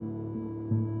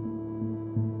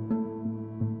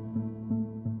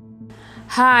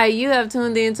Hi, you have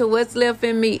tuned in to What's Left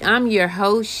in Me. I'm your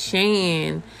host,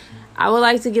 Shan. I would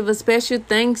like to give a special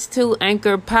thanks to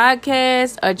Anchor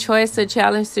Podcast, a choice to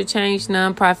challenge to change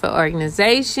nonprofit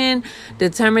organization,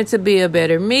 determined to be a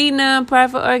better me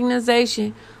nonprofit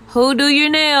organization, Who Do Your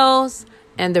Nails,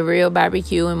 and The Real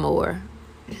Barbecue and more.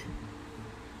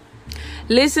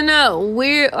 Listen up,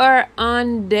 we are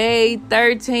on day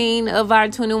 13 of our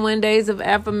 21 days of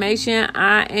affirmation.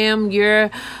 I am your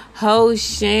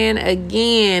host, Shan.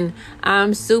 Again,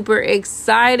 I'm super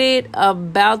excited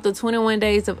about the 21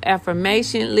 days of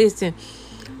affirmation. Listen,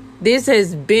 this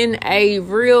has been a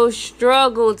real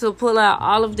struggle to pull out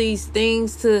all of these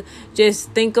things, to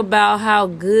just think about how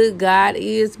good God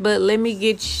is. But let me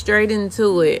get straight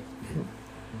into it.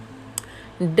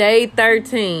 Day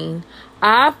 13.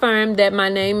 I affirm that my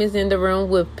name is in the room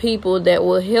with people that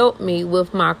will help me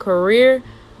with my career,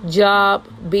 job,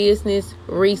 business,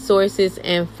 resources,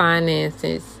 and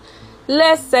finances.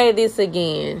 Let's say this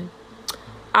again.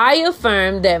 I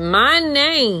affirm that my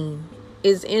name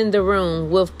is in the room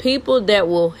with people that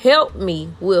will help me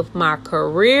with my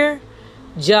career,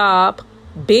 job,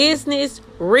 business,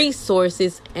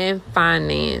 resources, and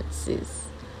finances.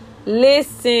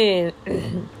 Listen.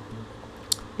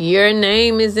 Your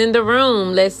name is in the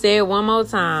room. Let's say it one more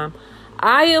time.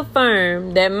 I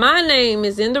affirm that my name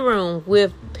is in the room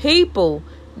with people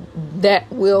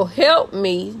that will help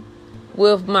me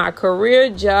with my career,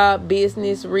 job,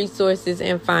 business, resources,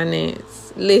 and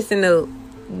finance. Listen up.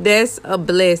 That's a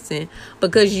blessing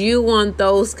because you want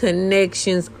those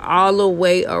connections all the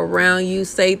way around you.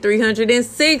 Say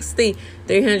 360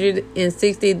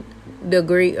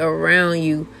 degree around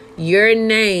you. Your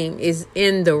name is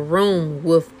in the room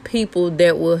with people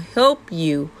that will help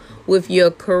you with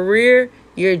your career,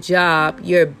 your job,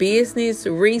 your business,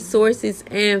 resources,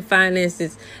 and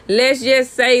finances. Let's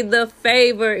just say the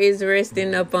favor is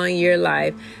resting upon your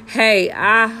life. Hey,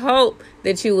 I hope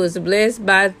that you was blessed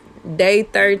by day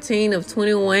 13 of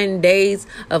 21 days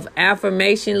of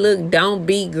affirmation. Look, don't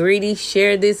be greedy.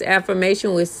 Share this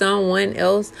affirmation with someone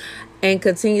else and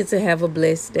continue to have a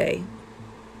blessed day.